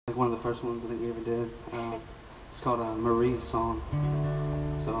Like one of the first ones I think we ever did. It's called Marie's Song.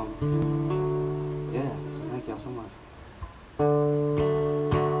 So, yeah, so thank y'all so much.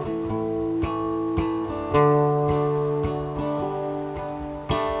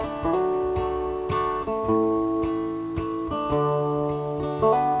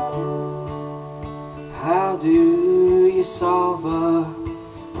 How do you solve a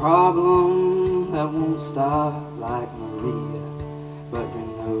problem that won't stop like Maria? But you're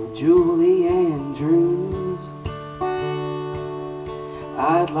no Julie Andrews.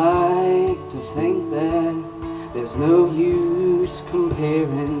 I'd like to think that there's no use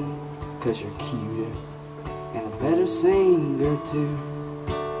comparing, 'cause you're cuter and a better singer too.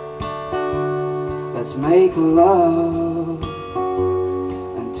 Let's make love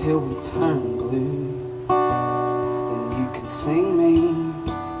until we turn blue, then you can sing me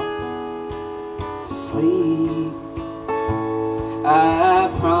to sleep. I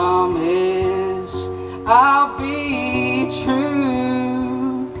promise I'll be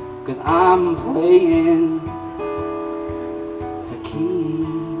true, 'cause I'm playing for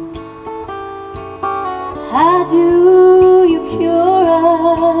keeps. How do you cure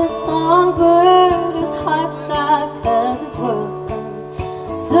a songbird whose heart stopped 'cause his world's been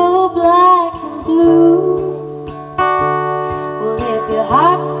so black and blue? Well, if your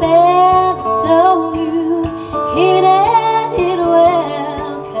heart's been a stone, you hit it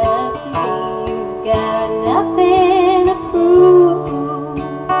well, 'cause to me you've got nothing to prove.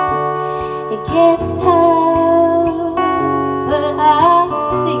 It gets tough, but I'll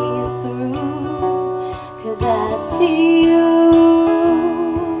see it through, 'cause I see you,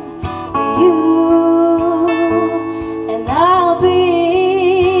 and I'll be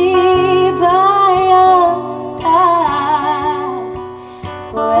by your side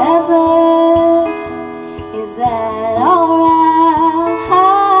forever. Is that alright?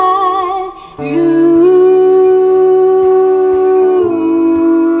 Do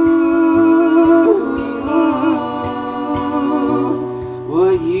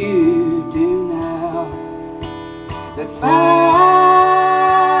what you do now, that's fine.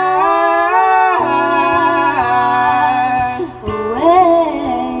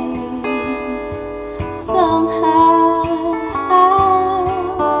 Away somehow.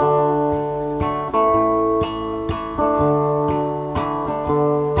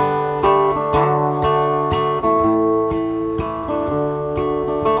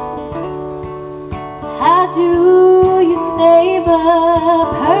 How do you save a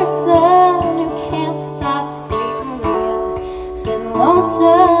person who can't stop sweet Maria sitting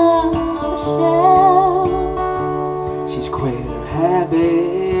lonesome on the shelf? She's quit her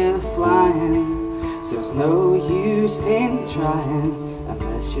habit of flying, so there's no use in trying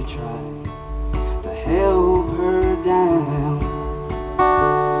unless you're trying to help her down.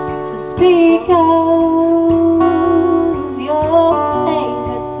 So speak of your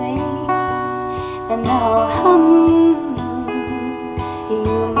favorite things, and I'll hum you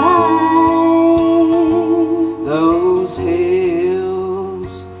mine. Those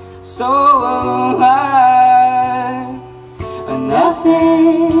hills so high are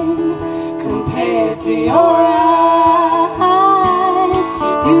nothing compared to your eyes.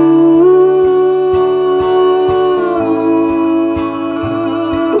 Do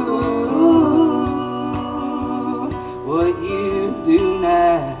what you do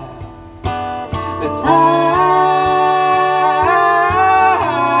now, it's fine.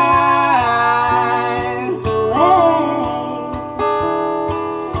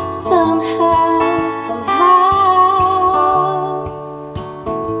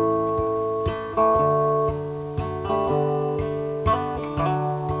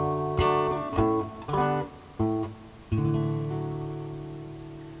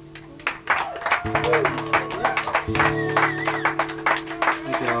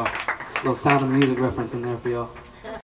 Thank y'all. Little Sound of Music reference in there for y'all.